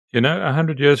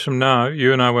 100 years from now,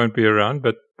 you and I won't be around,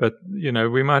 but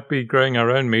we might be growing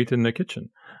our own meat in the kitchen,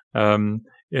 in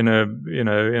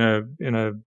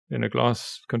a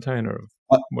glass container or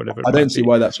whatever. I don't see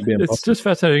why that should be impossible. It's just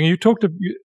fascinating. You talked to,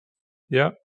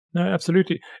 yeah. No,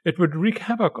 absolutely. It would wreak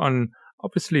havoc on,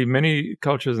 obviously, many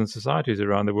cultures and societies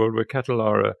around the world where cattle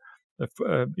are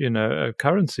a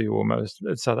currency almost,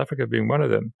 South Africa being one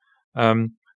of them.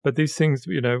 But these things,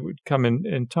 would come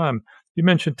in time. You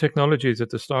mentioned technologies at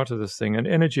the start of this thing, and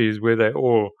energy is where they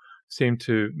all seem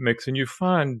to mix. And you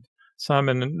find,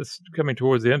 Simon, and this is coming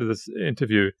towards the end of this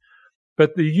interview,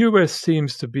 but the US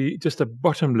seems to be just a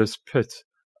bottomless pit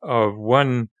of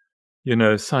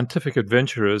scientific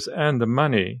adventurers and the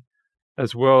money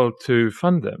as well to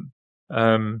fund them.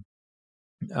 There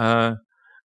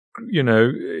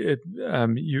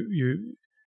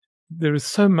is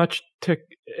so much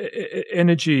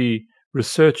energy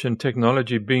research and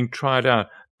technology being tried out.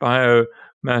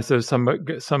 Biomass. There's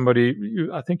somebody.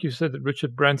 I think you said that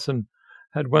Richard Branson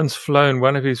had once flown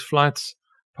one of his flights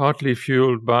partly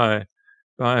fueled by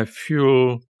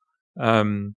fuel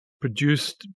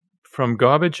produced from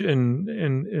garbage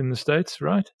in the States,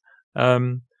 right?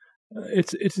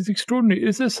 It's extraordinary.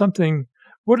 Is there something?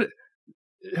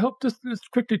 Help us. Let's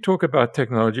quickly talk about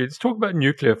technology. Let's talk about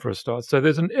nuclear for a start. So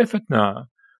there's an effort now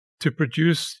to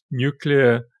produce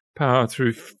nuclear power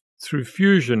through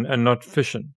fusion and not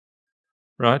fission,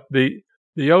 right? The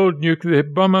old nuclear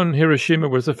bomb on Hiroshima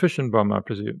was a fission bomb, I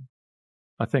presume.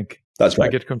 I think. That's right.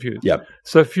 I get confused. Yeah.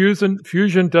 So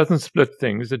fusion doesn't split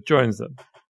things, it joins them.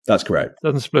 That's correct.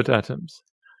 Doesn't split atoms.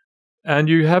 And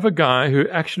you have a guy who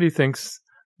actually thinks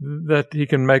that he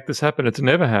can make this happen. It's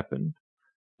never happened.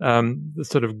 The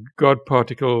sort of God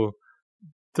particle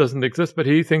doesn't exist, but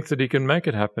he thinks that he can make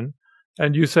it happen.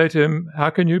 And you say to him, how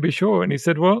can you be sure? And he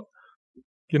said, well,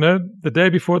 the day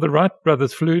before the Wright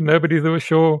brothers flew, nobody was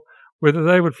sure whether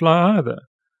they would fly either.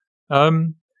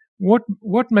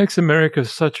 What makes America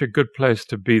such a good place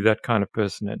to be that kind of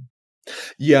person in?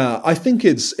 Yeah, I think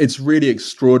it's really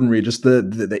extraordinary, just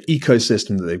the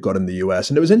ecosystem that they've got in the US.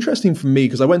 And it was interesting for me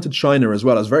because I went to China as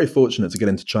well. I was very fortunate to get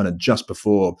into China just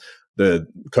before the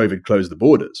COVID closed the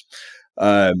borders.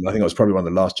 I think I was probably one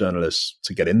of the last journalists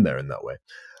to get in there in that way.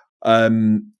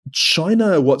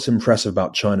 China, what's impressive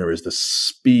about China is the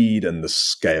speed and the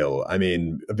scale. I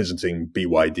mean, visiting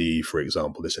BYD, for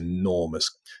example, this enormous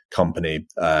company,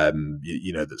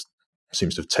 that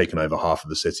seems to have taken over half of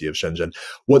the city of Shenzhen.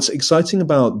 What's exciting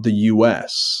about the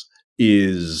US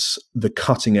is the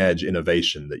cutting edge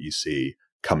innovation that you see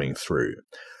coming through.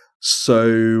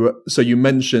 So you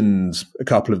mentioned a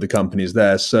couple of the companies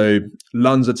there. So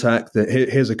LanzaTech,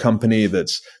 here's a company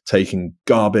that's taking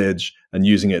garbage and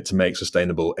using it to make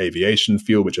sustainable aviation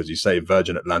fuel, which, as you say,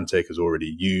 Virgin Atlantic has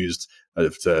already used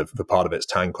for part of its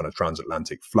tank on a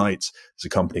transatlantic flight. There's a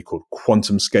company called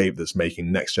QuantumScape that's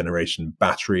making next generation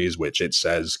batteries, which it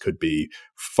says could be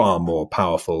far more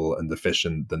powerful and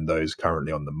efficient than those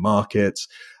currently on the market.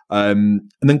 And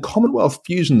then Commonwealth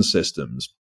Fusion Systems,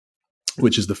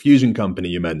 which is the fusion company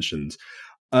you mentioned.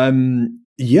 I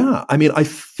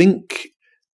think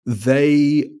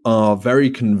they are very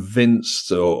convinced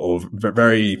or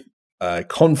very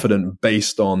confident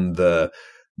based on the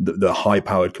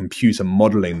high-powered computer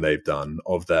modeling they've done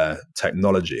of their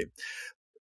technology.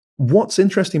 What's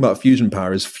interesting about fusion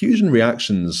power is fusion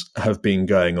reactions have been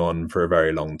going on for a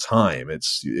very long time.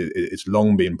 It's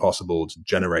long been possible to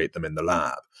generate them in the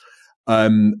lab.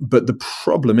 But the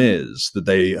problem is that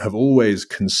they have always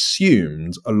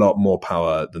consumed a lot more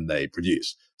power than they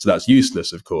produce. So that's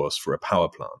useless, of course, for a power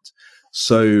plant.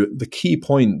 So the key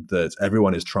point that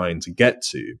everyone is trying to get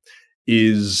to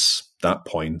is that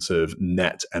point of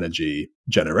net energy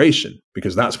generation,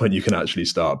 because that's when you can actually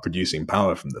start producing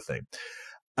power from the thing.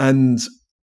 And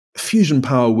fusion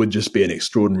power would just be an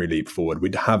extraordinary leap forward.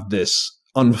 We'd have this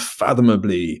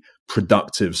unfathomably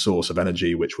productive source of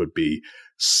energy, which would be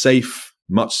safe,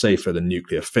 much safer than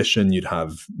nuclear fission. You'd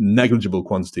have negligible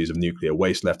quantities of nuclear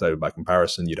waste left over by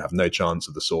comparison. You'd have no chance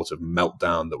of the sort of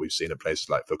meltdown that we've seen at places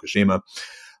like Fukushima.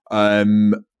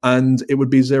 And it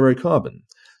would be zero carbon.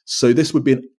 So this would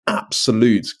be an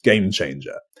absolute game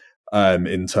changer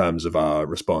in terms of our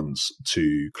response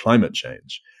to climate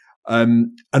change.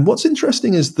 And what's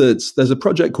interesting is that there's a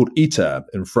project called ITER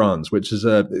in France, which is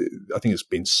I think it's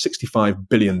been $65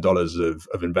 billion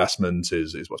of investment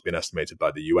is what's been estimated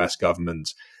by the US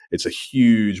government. It's a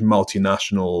huge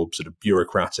multinational sort of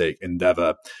bureaucratic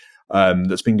endeavor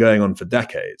that's been going on for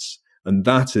decades. And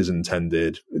that is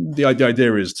intended, the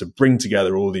idea is to bring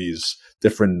together all these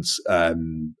different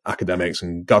academics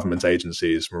and government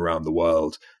agencies from around the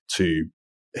world to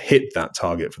hit that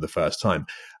target for the first time.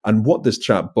 And what this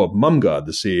chap, Bob Mumgard,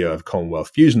 the CEO of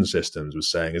Commonwealth Fusion Systems, was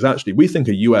saying is actually, we think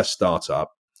a US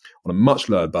startup on a much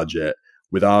lower budget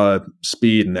with our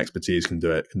speed and expertise can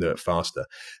do it faster.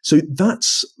 So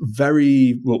that's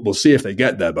we'll see if they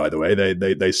get there, by the way.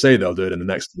 They say they'll do it in the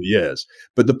next 2 years.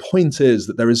 But the point is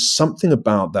that there is something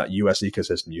about that US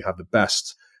ecosystem. You have the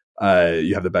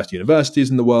best universities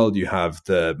in the world. You have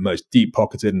the most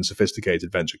deep-pocketed and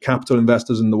sophisticated venture capital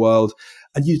investors in the world.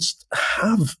 And you just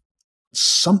have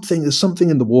there's something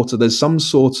in the water. There's some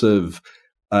sort of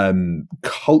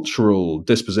cultural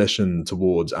disposition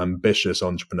towards ambitious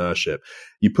entrepreneurship.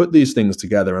 You put these things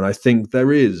together, and I think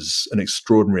there is an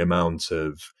extraordinary amount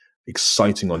of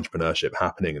exciting entrepreneurship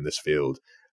happening in this field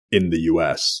in the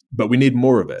US, but we need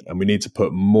more of it, and we need to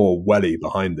put more welly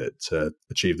behind it to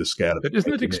achieve the scale of it. But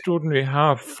isn't it extraordinary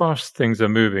how fast things are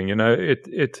moving? You know,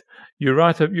 you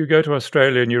go to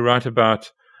Australia and you write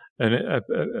about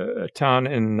a town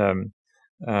in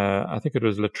I think it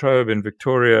was Latrobe in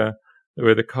Victoria,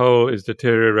 where the coal is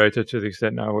deteriorated to the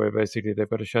extent now where basically they've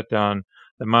got to shut down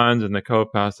the mines and the coal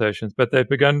power stations, but they've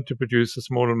begun to produce a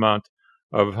small amount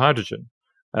of hydrogen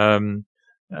in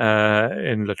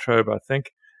Latrobe, I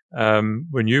think,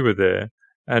 when you were there.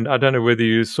 And I don't know whether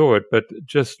you saw it, but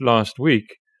just last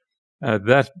week,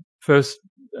 that first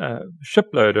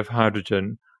shipload of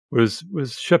hydrogen was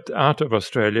shipped out of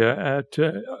Australia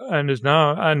and is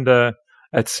now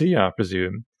at sea, I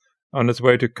presume, on its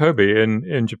way to Kobe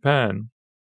in Japan.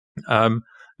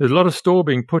 there's a lot of store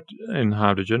being put in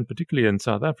hydrogen, particularly in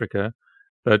South Africa,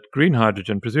 but green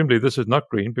hydrogen, presumably this is not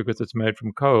green because it's made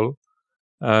from coal.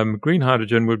 Green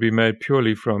hydrogen would be made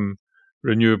purely from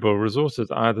renewable resources,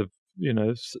 either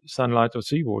sunlight or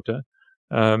seawater.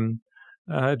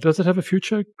 Does it have a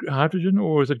future, hydrogen,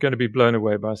 or is it going to be blown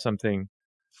away by something?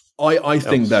 I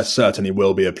think there certainly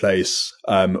will be a place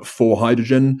for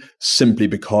hydrogen, simply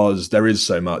because there is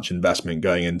so much investment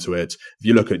going into it. If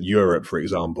you look at Europe, for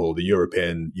example, the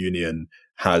European Union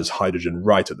has hydrogen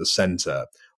right at the center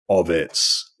of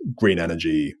its green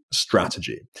energy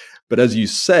strategy. But as you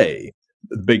say,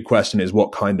 the big question is,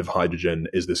 what kind of hydrogen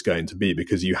is this going to be?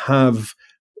 Because you have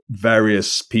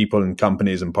various people and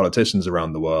companies and politicians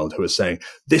around the world who are saying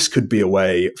this could be a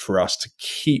way for us to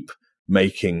keep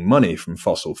making money from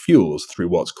fossil fuels through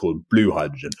what's called blue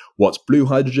hydrogen. What's blue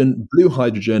hydrogen? Blue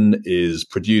hydrogen is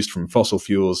produced from fossil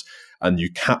fuels, and you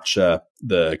capture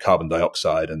the carbon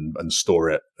dioxide and store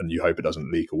it, and you hope it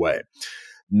doesn't leak away.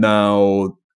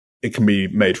 Now, it can be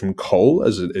made from coal,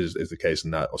 as is the case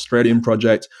in that Australian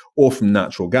project, or from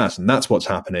natural gas. And that's what's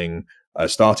happening,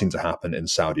 starting to happen in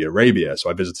Saudi Arabia. So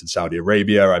I visited Saudi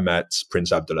Arabia. I met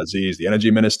Prince Abdulaziz, the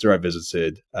energy minister. I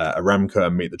visited Aramco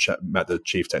and met the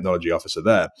chief technology officer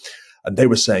there. And they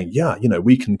were saying, yeah,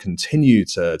 we can continue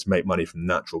to make money from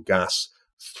natural gas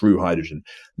through hydrogen.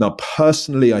 Now,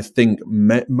 personally, I think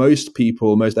most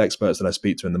experts that I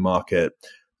speak to in the market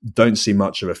don't see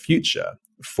much of a future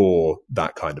for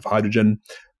that kind of hydrogen.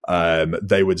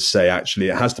 They would say, actually,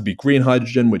 it has to be green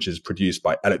hydrogen, which is produced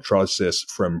by electrolysis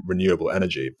from renewable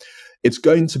energy. It's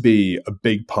going to be a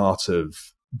big part of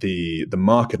the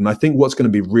market. And I think what's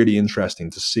going to be really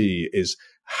interesting to see is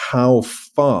how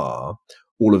far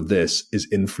all of this is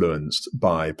influenced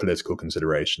by political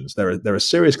considerations. There are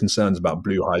serious concerns about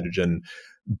blue hydrogen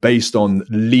based on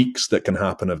leaks that can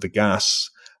happen of the gas.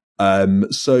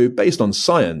 So based on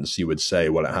science, you would say,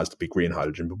 well, it has to be green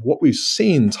hydrogen. But what we've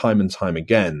seen time and time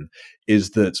again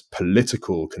is that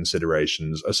political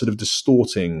considerations are sort of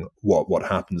distorting what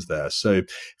happens there. So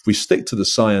if we stick to the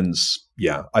science,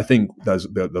 yeah, I think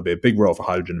there'll be a big role for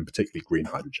hydrogen, and particularly green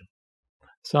hydrogen.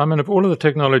 Simon, of all of the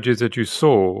technologies that you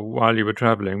saw while you were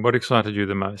traveling, what excited you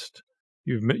the most?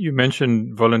 You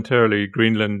mentioned voluntarily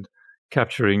Greenland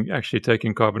actually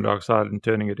taking carbon dioxide and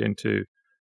turning it into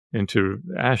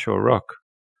ash or rock.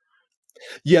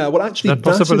 Yeah, well, actually, is that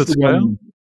possible at scale?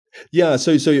 Yeah,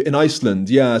 so in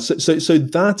Iceland, yeah, so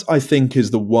that I think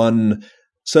is the one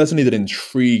certainly that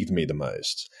intrigued me the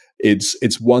most.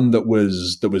 It's one that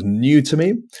was new to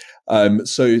me.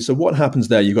 So what happens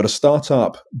there? You've got a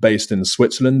startup based in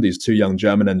Switzerland. These two young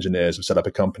German engineers have set up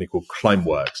a company called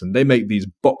Climeworks, and they make these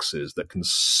boxes that can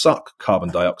suck carbon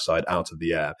dioxide out of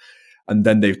the air. And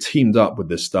then they've teamed up with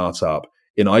this startup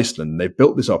in Iceland. They've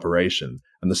built this operation,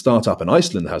 and the startup in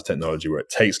Iceland has technology where it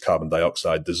takes carbon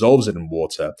dioxide, dissolves it in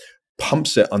water,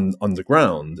 pumps it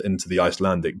underground into the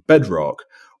Icelandic bedrock,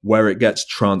 where it gets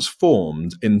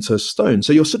transformed into stone.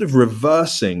 So you're sort of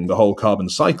reversing the whole carbon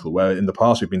cycle, where in the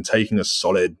past we've been taking a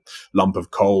solid lump of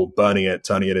coal, burning it,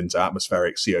 turning it into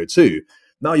atmospheric CO2.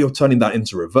 Now you're turning that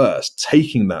into reverse,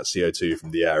 taking that CO2 from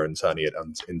the air and turning it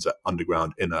into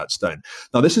underground inert stone.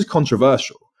 Now, this is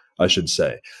controversial, I should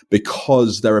say,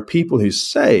 because there are people who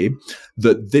say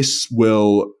that this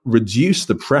will reduce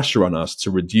the pressure on us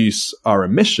to reduce our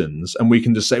emissions. And we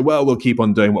can just say, well, we'll keep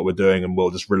on doing what we're doing and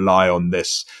we'll just rely on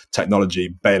this technology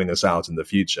bailing us out in the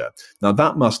future. Now,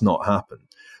 that must not happen.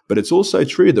 But it's also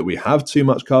true that we have too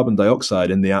much carbon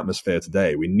dioxide in the atmosphere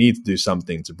today. We need to do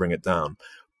something to bring it down.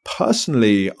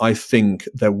 Personally, I think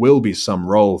there will be some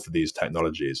role for these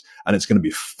technologies, and it's going to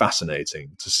be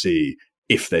fascinating to see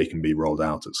if they can be rolled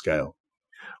out at scale.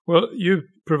 Well, you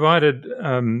provided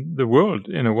the world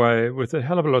in a way with a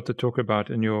hell of a lot to talk about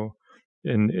in your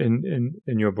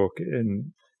your book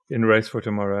in Race for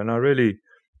Tomorrow, and I really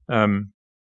I'm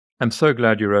so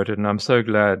glad you wrote it, and I'm so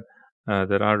glad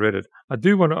that I read it. I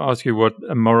do want to ask you what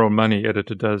a Moral Money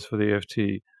editor does for the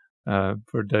FT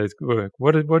for a day's work.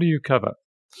 What do you cover?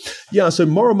 Yeah, so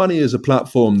Moral Money is a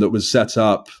platform that was set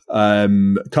up a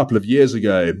couple of years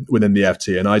ago within the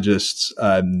FT, and I just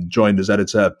joined as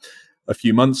editor a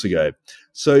few months ago.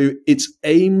 So it's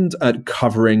aimed at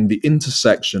covering the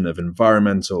intersection of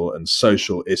environmental and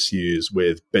social issues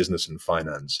with business and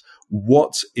finance.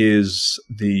 What is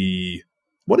the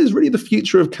what is really the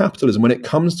future of capitalism when it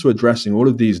comes to addressing all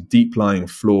of these deep-lying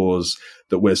flaws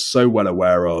that we're so well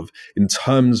aware of in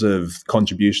terms of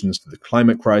contributions to the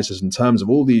climate crisis, in terms of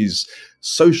all these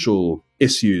social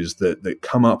issues that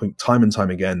come up time and time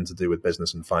again to do with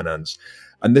business and finance.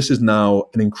 And this is now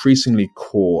an increasingly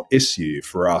core issue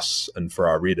for us and for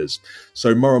our readers.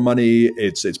 So Moral Money,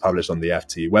 it's published on the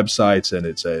FT website, and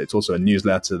it's also a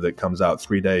newsletter that comes out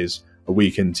 3 days a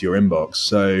week into your inbox.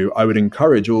 So I would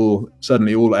encourage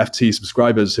certainly all FT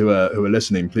subscribers who are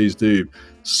listening, please do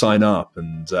sign up,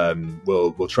 and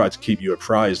we'll try to keep you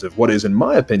apprised of what is, in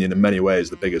my opinion, in many ways,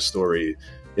 the biggest story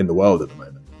in the world at the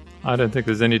moment. I don't think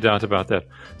there's any doubt about that.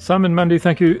 Simon Mundy,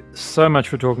 thank you so much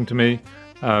for talking to me.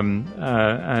 Yeah,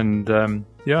 man,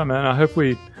 I hope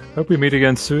we meet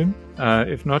again soon.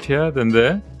 If not here, then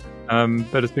there.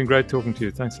 But it's been great talking to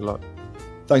you. Thanks a lot.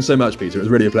 Thanks so much, Peter. It was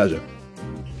really a pleasure.